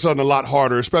all of a sudden a lot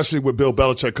harder, especially with Bill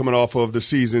Belichick coming off of the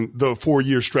season, the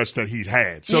 4-year stretch that he's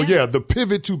had. So, the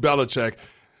pivot to Belichick,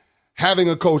 having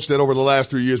a coach that over the last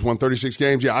 3 years won 36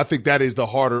 games, I think that is the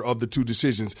harder of the two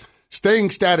decisions. Staying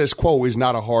status quo is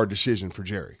not a hard decision for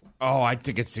Jerry. Oh, I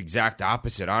think it's the exact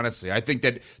opposite, honestly. I think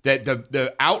that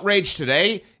the outrage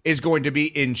today is going to be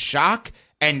in shock,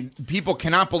 and people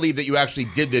cannot believe that you actually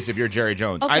did this if you're Jerry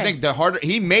Jones. Okay. I think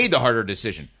he made the harder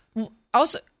decision.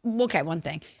 Also, okay, one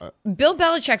thing. Bill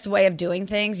Belichick's way of doing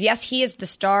things, yes, he is the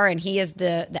star and he is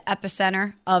the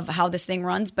epicenter of how this thing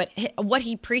runs, but what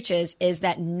he preaches is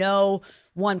that no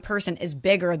one person is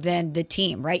bigger than the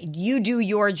team, right? You do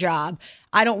your job.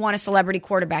 I don't want a celebrity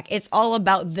quarterback. It's all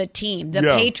about the team, the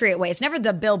Patriot way. It's never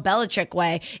the Bill Belichick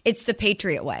way. It's the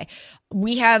Patriot way.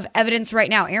 We have evidence right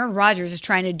now. Aaron Rodgers is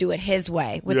trying to do it his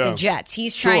way with the Jets.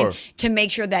 He's trying to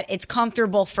make sure that it's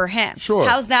comfortable for him. Sure.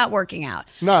 How's that working out?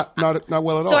 Not well at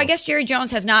all. So I guess Jerry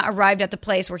Jones has not arrived at the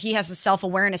place where he has the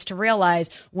self-awareness to realize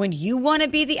when you want to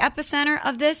be the epicenter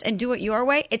of this and do it your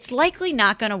way, it's likely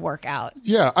not going to work out.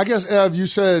 Yeah, I guess, Ev, you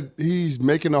said he's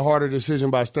making a harder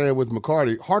decision by staying with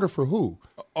McCarthy. Harder for who?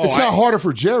 It's not harder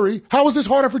for Jerry. How is this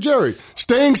harder for Jerry?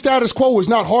 Staying status quo is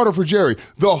not harder for Jerry.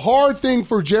 The hard thing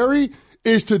for Jerry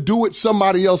is to do it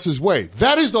somebody else's way.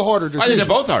 That is the harder decision. I think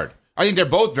they're both hard. I think they're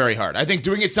both very hard. I think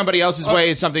doing it somebody else's way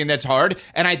is something that's hard.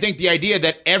 And I think the idea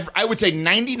that I would say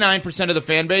 99% of the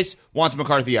fan base wants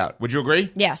McCarthy out. Would you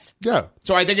agree? Yes. Yeah.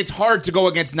 So I think it's hard to go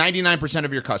against 99%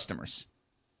 of your customers.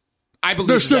 I believe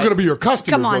they're still going to be your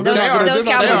customers. Come on, those Cowboys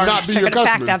not be your back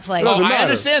customers. that play. It doesn't I matter.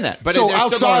 understand that. But so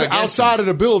outside of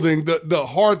the building, the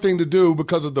hard thing to do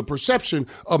because of the perception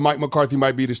of Mike McCarthy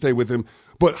might be to stay with him.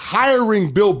 But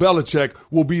hiring Bill Belichick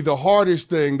will be the hardest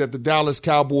thing that the Dallas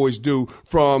Cowboys do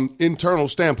from internal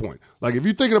standpoint. Like if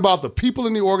you're thinking about the people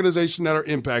in the organization that are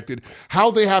impacted, how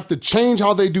they have to change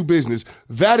how they do business,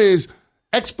 that is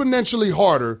exponentially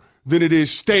harder than it is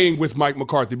staying with Mike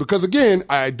McCarthy. Because, again,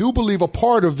 I do believe a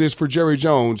part of this for Jerry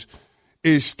Jones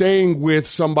is staying with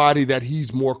somebody that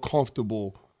he's more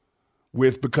comfortable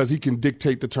with because he can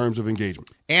dictate the terms of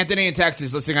engagement. Anthony in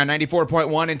Texas, listening on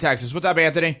 94.1 in Texas. What's up,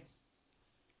 Anthony?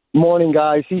 Morning,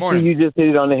 guys. Morning. You just hit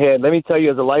it on the head. Let me tell you,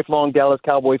 as a lifelong Dallas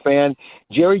Cowboy fan,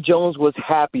 Jerry Jones was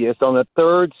happiest on the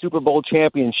third Super Bowl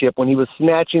championship when he was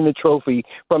snatching the trophy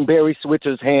from Barry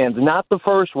Switzer's hands, not the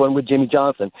first one with Jimmy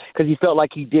Johnson, because he felt like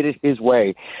he did it his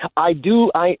way. As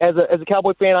a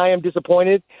Cowboy fan, I am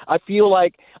disappointed. I feel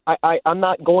like I'm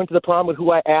not going to the prom with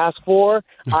who I asked for.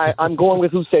 I'm going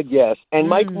with who said yes. And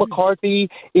Mike McCarthy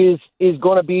is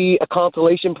going to be a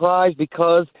consolation prize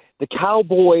because the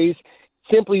Cowboys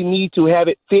simply need to have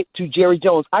it fit to Jerry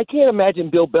Jones. I can't imagine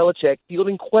Bill Belichick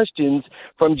fielding questions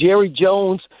from Jerry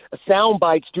Jones sound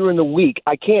bites during the week.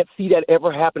 I can't see that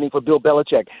ever happening for Bill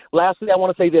Belichick. Lastly, I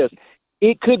want to say this.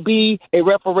 It could be a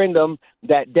referendum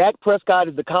that Dak Prescott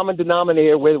is the common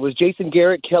denominator, whether it was Jason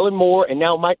Garrett, Kellen Moore, and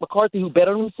now Mike McCarthy, who bet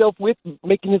on himself with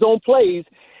making his own plays,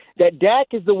 that Dak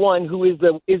is the one who is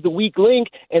the weak link,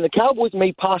 and the Cowboys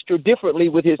may posture differently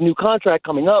with his new contract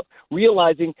coming up,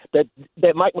 realizing that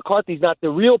Mike McCarthy's not the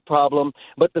real problem,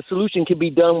 but the solution can be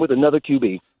done with another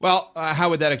QB. Well, how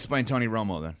would that explain Tony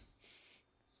Romo then?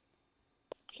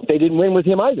 They didn't win with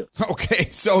him either. Okay,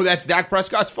 so that's Dak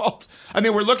Prescott's fault. I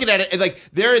mean, we're looking at it like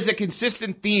there is a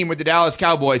consistent theme with the Dallas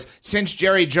Cowboys since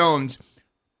Jerry Jones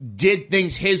did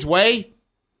things his way.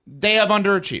 They have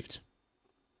underachieved.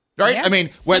 Right? Yeah. I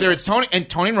mean, whether it's Tony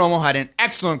Romo had an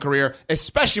excellent career,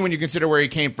 especially when you consider where he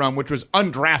came from, which was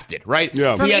undrafted, right?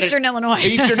 Yeah. From Eastern Illinois.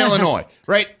 Eastern Illinois,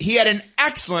 right? He had an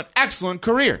excellent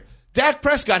career. Dak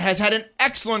Prescott has had an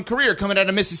excellent career coming out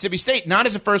of Mississippi State, not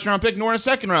as a first-round pick nor a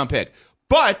second-round pick.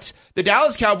 But the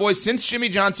Dallas Cowboys, since Jimmy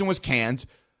Johnson was canned,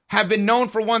 have been known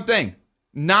for one thing,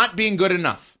 not being good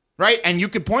enough. Right? And you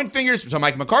could point fingers to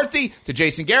Mike McCarthy, to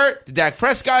Jason Garrett, to Dak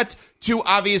Prescott, to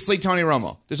obviously Tony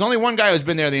Romo. There's only one guy who's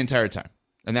been there the entire time,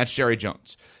 and that's Jerry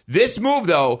Jones. This move,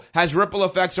 though, has ripple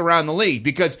effects around the league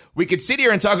because we could sit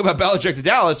here and talk about Belichick to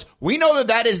Dallas. We know that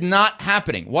that is not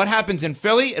happening. What happens in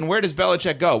Philly, and where does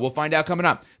Belichick go? We'll find out coming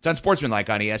up. It's on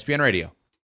Sportsmanlike on ESPN Radio.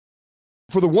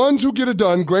 For the ones who get it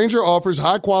done, Grainger offers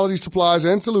high-quality supplies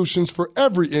and solutions for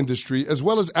every industry, as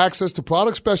well as access to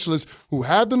product specialists who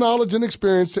have the knowledge and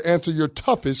experience to answer your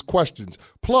toughest questions.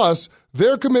 Plus,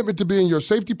 their commitment to being your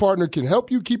safety partner can help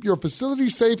you keep your facility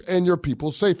safe and your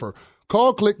people safer.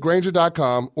 Call, click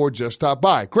Grainger.com, or just stop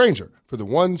by. Grainger, for the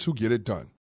ones who get it done.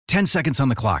 10 seconds on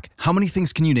the clock. How many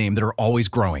things can you name that are always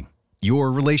growing?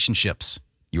 Your relationships,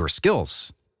 your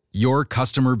skills, your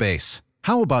customer base.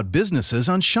 How about businesses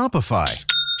on Shopify?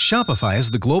 Shopify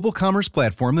is the global commerce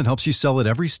platform that helps you sell at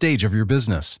every stage of your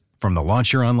business. From the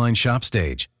launch your online shop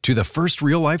stage, to the first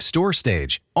real-life store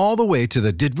stage, all the way to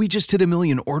the did we just hit a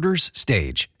million orders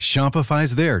stage.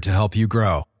 Shopify's there to help you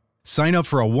grow. Sign up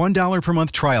for a $1 per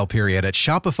month trial period at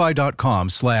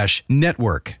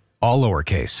shopify.com/network, all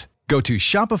lowercase. Go to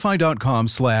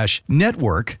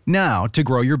shopify.com/network now to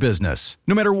grow your business,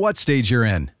 no matter what stage you're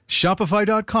in.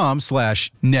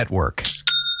 Shopify.com/network.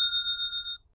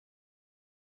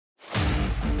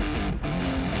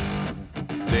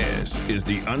 This is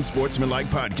the Unsportsmanlike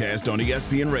Podcast on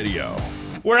ESPN Radio.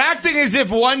 We're acting as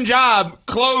if one job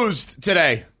closed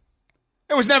today.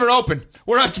 It was never open.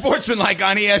 We're on Sportsmanlike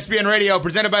on ESPN Radio,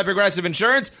 presented by Progressive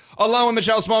Insurance. Along with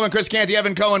Michelle Smallman, Chris Canty,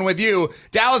 Evan Cohen with you.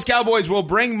 Dallas Cowboys will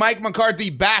bring Mike McCarthy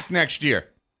back next year.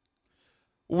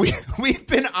 We've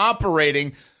been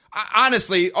operating,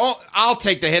 honestly, I'll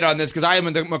take the hit on this because I am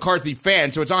a McCarthy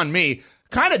fan, so it's on me.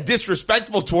 Kind of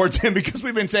disrespectful towards him because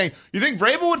we've been saying, you think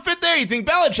Vrabel would fit there? You think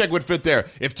Belichick would fit there?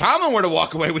 If Tomlin were to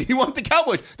walk away, would he want the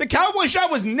Cowboys? The Cowboys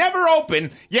shot was never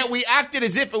open, yet we acted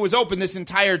as if it was open this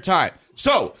entire time.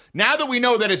 So, now that we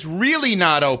know that it's really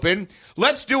not open,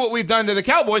 let's do what we've done to the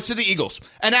Cowboys to the Eagles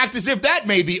and act as if that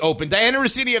may be open. Diana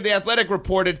Rossini of The Athletic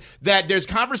reported that there's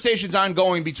conversations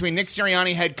ongoing between Nick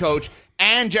Sirianni, head coach,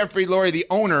 and Jeffrey Lurie, the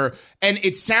owner, and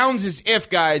it sounds as if,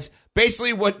 guys,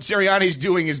 basically what Sirianni's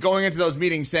doing is going into those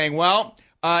meetings saying, well,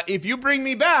 if you bring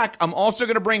me back, I'm also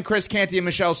going to bring Chris Canty and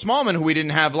Michelle Smallman, who we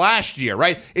didn't have last year,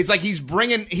 right? It's like he's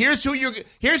bringing,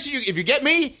 if you get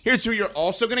me, here's who you're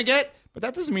also going to get. But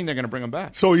that doesn't mean they're going to bring him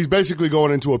back. So he's basically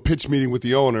going into a pitch meeting with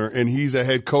the owner, and he's a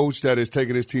head coach that has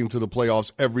taken his team to the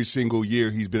playoffs every single year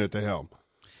he's been at the helm.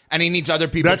 And he needs other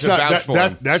people to vouch for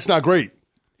him. That's not great.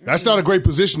 That's not a great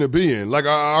position to be in. Like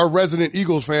our resident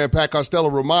Eagles fan, Pat Costello,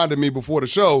 reminded me before the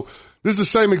show, this is the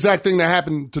same exact thing that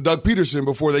happened to Doug Peterson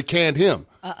before they canned him.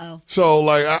 Uh-oh. So,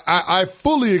 like, I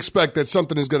fully expect that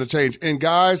something is going to change. And,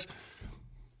 guys,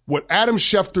 what Adam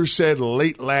Schefter said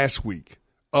late last week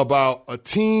about a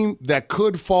team that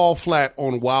could fall flat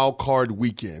on wild card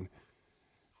weekend,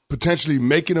 potentially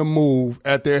making a move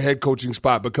at their head coaching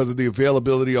spot because of the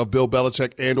availability of Bill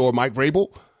Belichick and or Mike Vrabel,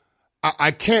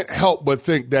 I can't help but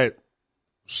think that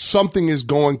something is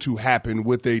going to happen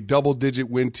with a double-digit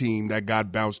win team that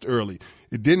got bounced early.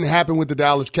 It didn't happen with the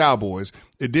Dallas Cowboys.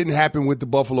 It didn't happen with the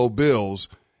Buffalo Bills.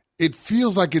 It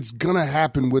feels like it's going to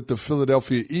happen with the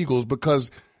Philadelphia Eagles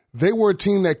because they were a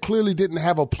team that clearly didn't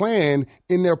have a plan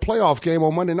in their playoff game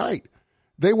on Monday night.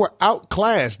 They were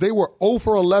outclassed. They were 0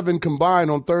 for 11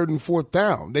 combined on 3rd and 4th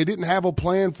down. They didn't have a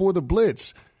plan for the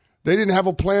blitz. They didn't have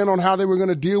a plan on how they were going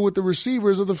to deal with the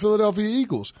receivers of the Philadelphia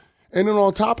Eagles. And then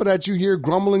on top of that, you hear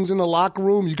grumblings in the locker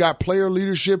room. You got player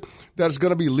leadership that's going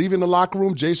to be leaving the locker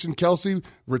room. Jason Kelce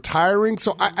retiring.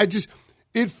 So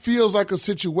it feels like a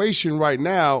situation right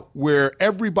now where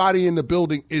everybody in the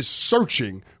building is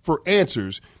searching for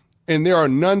answers, and there are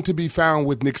none to be found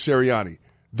with Nick Sirianni.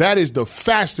 That is the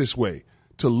fastest way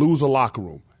to lose a locker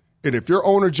room. And if you're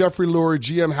owner Jeffrey Lurie,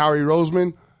 GM Howie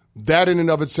Roseman, that in and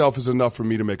of itself is enough for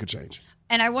me to make a change.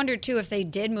 And I wonder, too, if they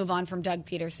did move on from Doug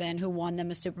Peterson, who won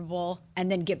them a Super Bowl,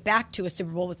 and then get back to a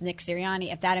Super Bowl with Nick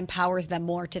Sirianni, if that empowers them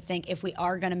more to think, if we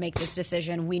are going to make this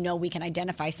decision, we know we can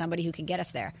identify somebody who can get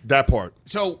us there. That part.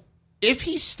 So if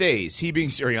he stays, he being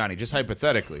Sirianni, just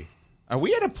hypothetically, are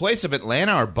we at a place of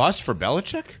Atlanta or bust for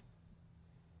Belichick?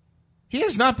 He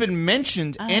has not been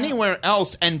mentioned anywhere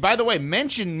else. And by the way,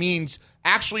 mention means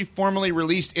actually formally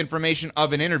released information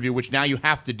of an interview, which now you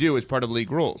have to do as part of league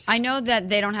rules. I know that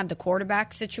they don't have the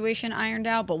quarterback situation ironed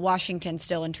out, but Washington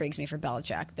still intrigues me for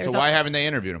Belichick. So why haven't they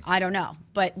interviewed him? I don't know.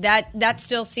 But that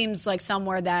still seems like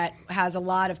somewhere that has a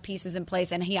lot of pieces in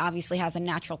place, and he obviously has a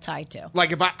natural tie to.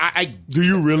 Like if I do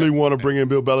you really want to bring in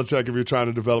Bill Belichick if you're trying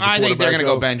to develop a quarterback? I think they're going to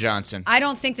go Ben Johnson. I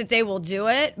don't think that they will do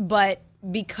it, but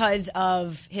because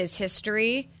of his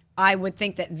history, I would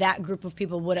think that group of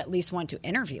people would at least want to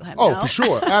interview him. Oh, for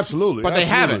sure. Absolutely. But they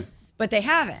haven't. But they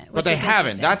haven't. But they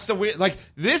haven't. That's the weird. Like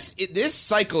this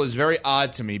cycle is very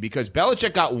odd to me because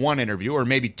Belichick got one interview, or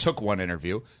maybe took one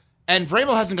interview, and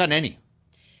Vrabel hasn't gotten any.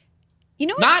 You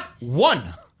know what? Not one.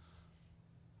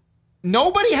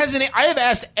 Nobody has any. I have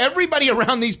asked everybody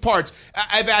around these parts.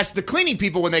 I've asked the cleaning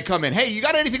people when they come in, hey, you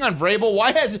got anything on Vrabel?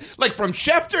 Why has, like, from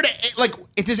Schefter to, like,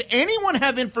 does anyone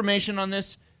have information on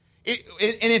this? And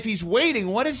if he's waiting,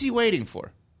 what is he waiting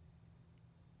for?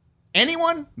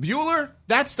 Anyone? Bueller?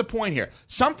 That's the point here.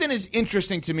 Something is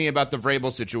interesting to me about the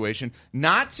Vrabel situation,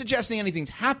 not suggesting anything's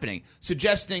happening,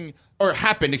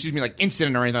 like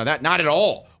incident or anything like that. Not at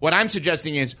all. What I'm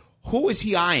suggesting is, who is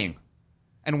he eyeing?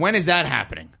 And when is that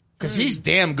happening? Because he's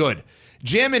damn good.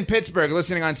 Jim in Pittsburgh,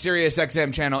 listening on Sirius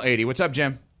XM Channel 80. What's up,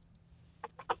 Jim?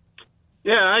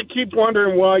 Yeah, I keep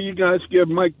wondering why you guys give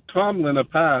Mike Tomlin a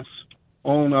pass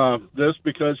on this,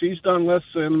 because he's done less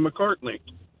than McCarthy.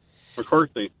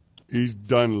 He's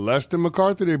done less than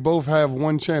McCarthy. They both have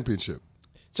one championship.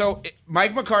 So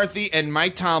Mike McCarthy and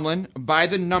Mike Tomlin, by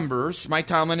the numbers, Mike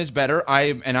Tomlin is better.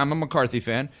 I'm a McCarthy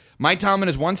fan. Mike Tomlin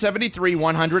is 173,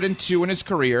 102 in his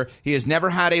career. He has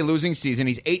never had a losing season.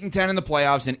 He's 8-10 in the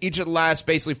playoffs. In each of the last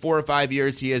basically 4 or 5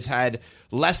 years, he has had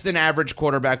less than average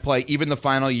quarterback play, even the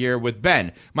final year with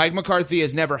Ben. Mike McCarthy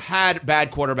has never had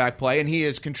bad quarterback play, and he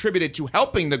has contributed to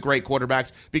helping the great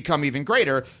quarterbacks become even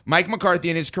greater. Mike McCarthy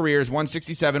in his career is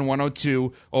 167,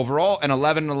 102 overall, and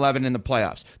 11-11 in the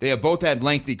playoffs. They have both had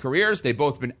lengthy careers. They've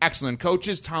both been excellent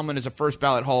coaches. Tomlin is a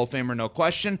first-ballot Hall of Famer, no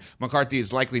question. McCarthy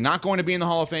is likely not going to be in the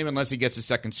Hall of Fame unless he gets his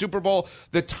second Super Bowl.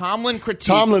 The Tomlin critique...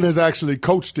 Tomlin has actually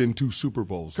coached in 2 Super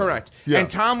Bowls. Correct. Yeah. And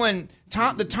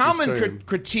the Tomlin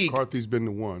critique... McCarthy's been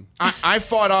the one. I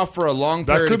fought off for a long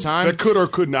period of time. That could or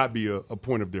could not be a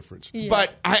point of difference. Yeah.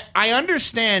 But I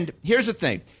understand... Here's the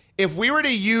thing. If we were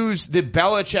to use the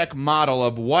Belichick model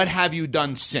of what have you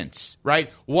done since, right?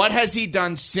 What has he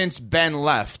done since Ben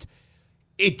left?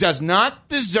 It does not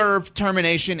deserve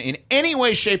termination in any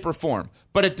way, shape, or form.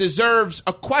 But it deserves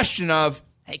a question of,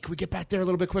 hey, can we get back there a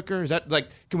little bit quicker? Is that like,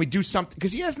 can we do something?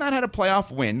 Because he has not had a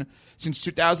playoff win since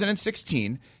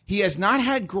 2016. He has not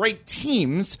had great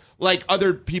teams like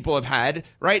other people have had,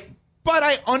 right? But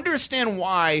I understand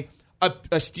why a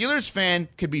Steelers fan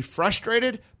could be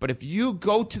frustrated. But if you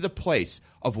go to the place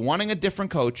of wanting a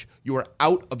different coach, you are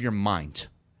out of your mind.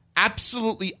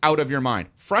 Absolutely out of your mind.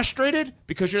 Frustrated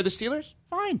because you're the Steelers?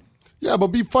 Fine. Yeah, but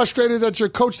be frustrated that your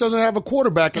coach doesn't have a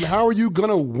quarterback, and how are you going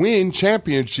to win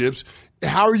championships?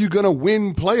 How are you going to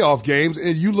win playoff games?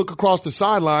 And you look across the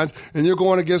sidelines, and you're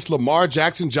going against Lamar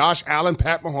Jackson, Josh Allen,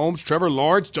 Pat Mahomes, Trevor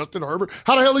Lawrence, Justin Herbert.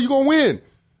 How the hell are you going to win?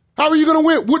 How are you going to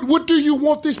win? What do you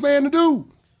want this man to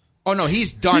do? Oh, no,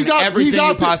 he's done everything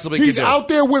he possibly could do. He's out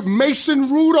there with Mason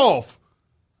Rudolph.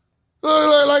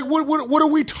 Like, what are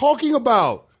we talking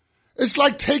about? It's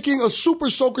like taking a super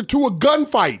soaker to a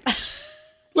gunfight.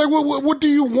 Like, what do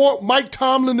you want Mike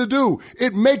Tomlin to do?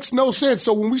 It makes no sense.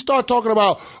 So when we start talking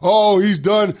about, he's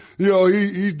done,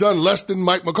 he's done less than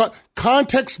Mike McCarthy,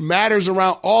 context matters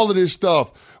around all of this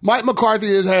stuff. Mike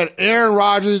McCarthy has had Aaron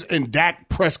Rodgers and Dak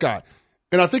Prescott.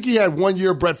 And I think he had 1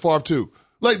 year Brett Favre too.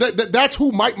 Like, that's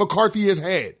who Mike McCarthy has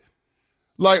had.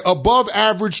 Like, above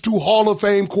average to Hall of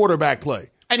Fame quarterback play.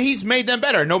 And he's made them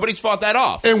better. Nobody's fought that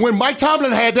off. And when Mike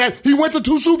Tomlin had that, he went to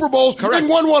 2 Super Bowls and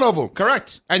won one of them.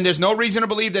 Correct. And there's no reason to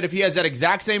believe that if he has that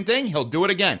exact same thing, he'll do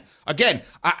it again. Again,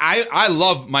 I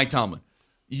love Mike Tomlin.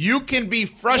 You can be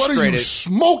frustrated. What are you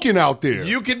smoking out there?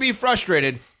 You can be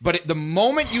frustrated, but the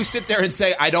moment you sit there and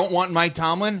say, I don't want Mike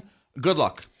Tomlin, good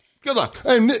luck. Good luck.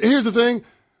 And here's the thing.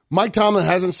 Mike Tomlin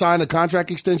hasn't signed a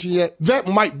contract extension yet. That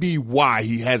might be why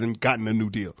he hasn't gotten a new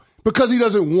deal. Because he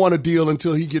doesn't want a deal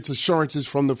until he gets assurances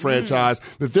from the franchise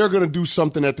that they're going to do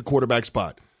something at the quarterback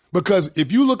spot. Because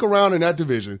if you look around in that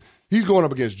division, he's going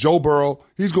up against Joe Burrow,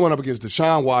 he's going up against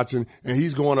Deshaun Watson, and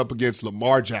he's going up against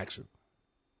Lamar Jackson.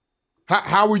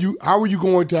 How are you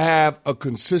going to have a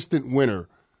consistent winner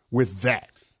with that?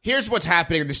 Here's what's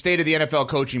happening in the state of the NFL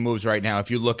coaching moves right now,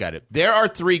 if you look at it. There are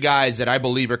 3 guys that I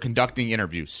believe are conducting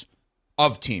interviews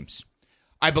of teams.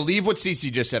 I believe what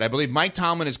CeCe just said. I believe Mike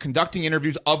Tomlin is conducting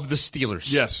interviews of the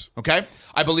Steelers. Yes. Okay?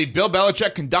 I believe Bill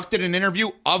Belichick conducted an interview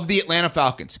of the Atlanta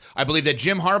Falcons. I believe that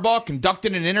Jim Harbaugh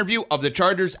conducted an interview of the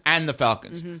Chargers and the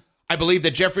Falcons. Mm-hmm. I believe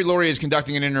that Jeffrey Lurie is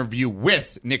conducting an interview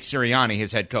with Nick Sirianni,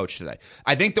 his head coach, today.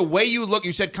 I think the way you look,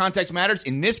 you said context matters.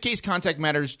 In this case, context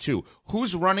matters too.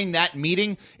 Who's running that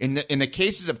meeting? In the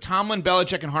cases of Tomlin,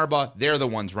 Belichick, and Harbaugh, they're the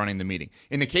ones running the meeting.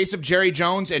 In the case of Jerry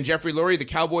Jones and Jeffrey Lurie, the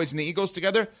Cowboys and the Eagles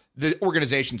together, the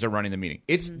organizations are running the meeting.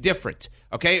 It's different,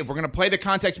 okay? If we're going to play the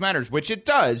context matters, which it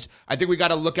does, I think we got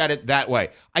to look at it that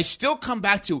way. I still come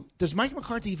back to, does Mike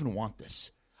McCarthy even want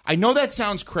this? I know that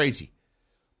sounds crazy.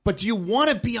 But do you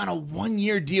want to be on a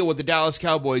 1-year deal with the Dallas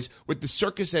Cowboys with the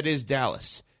circus that is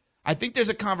Dallas? I think there's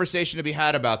a conversation to be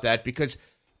had about that because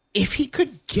if he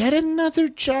could get another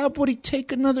job, would he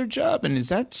take another job? And is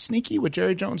that sneaky what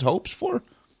Jerry Jones hopes for?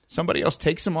 Somebody else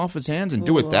takes him off his hands and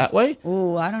do it that way?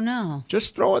 Ooh, I don't know.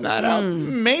 Just throwing that out.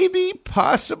 Maybe,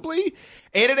 possibly.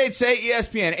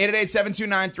 888-SAY-ESPN,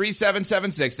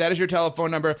 888-729-3776. That is your telephone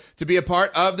number to be a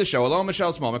part of the show. Hello,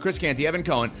 Michelle Smallman, Chris Canty, Evan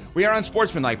Cohen. We are on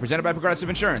Sportsmanlike, presented by Progressive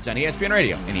Insurance on ESPN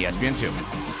Radio and ESPN2.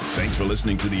 Thanks for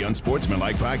listening to the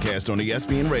Unsportsmanlike podcast on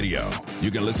ESPN Radio.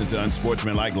 You can listen to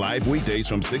Unsportsmanlike live weekdays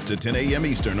from 6 to 10 a.m.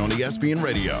 Eastern on ESPN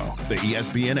Radio, the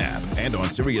ESPN app, and on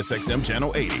SiriusXM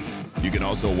Channel 80. You can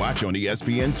also watch on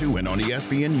ESPN2 and on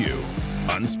ESPNU.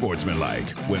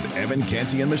 Unsportsmanlike with Evan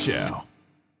Canty and Michelle.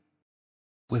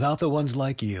 Without the ones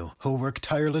like you, who work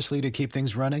tirelessly to keep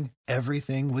things running,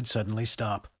 everything would suddenly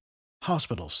stop.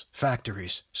 Hospitals,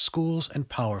 factories, schools, and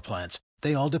power plants,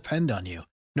 they all depend on you.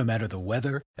 No matter the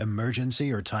weather,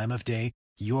 emergency, or time of day,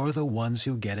 you're the ones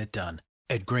who get it done.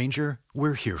 At Grainger,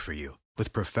 we're here for you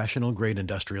with professional-grade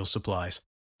industrial supplies.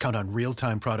 Count on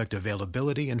real-time product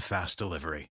availability and fast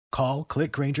delivery. Call,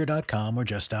 click Grainger.com, or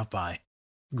just stop by.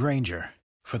 Grainger,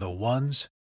 for the ones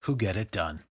who get it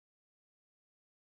done.